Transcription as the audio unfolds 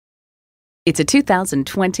It's a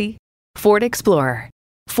 2020 Ford Explorer.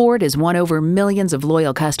 Ford has won over millions of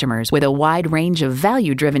loyal customers with a wide range of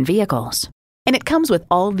value-driven vehicles. And it comes with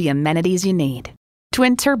all the amenities you need.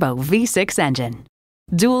 Twin-turbo V6 engine,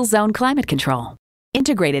 dual-zone climate control,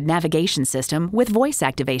 integrated navigation system with voice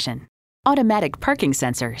activation, automatic parking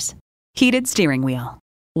sensors, heated steering wheel,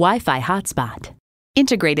 Wi-Fi hotspot,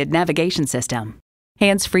 integrated navigation system,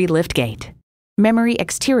 hands-free liftgate, memory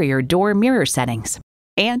exterior door mirror settings,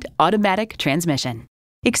 and automatic transmission.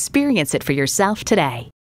 Experience it for yourself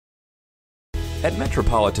today. At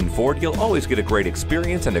Metropolitan Ford, you'll always get a great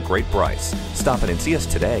experience and a great price. Stop in and see us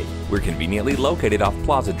today. We're conveniently located off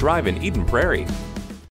Plaza Drive in Eden Prairie.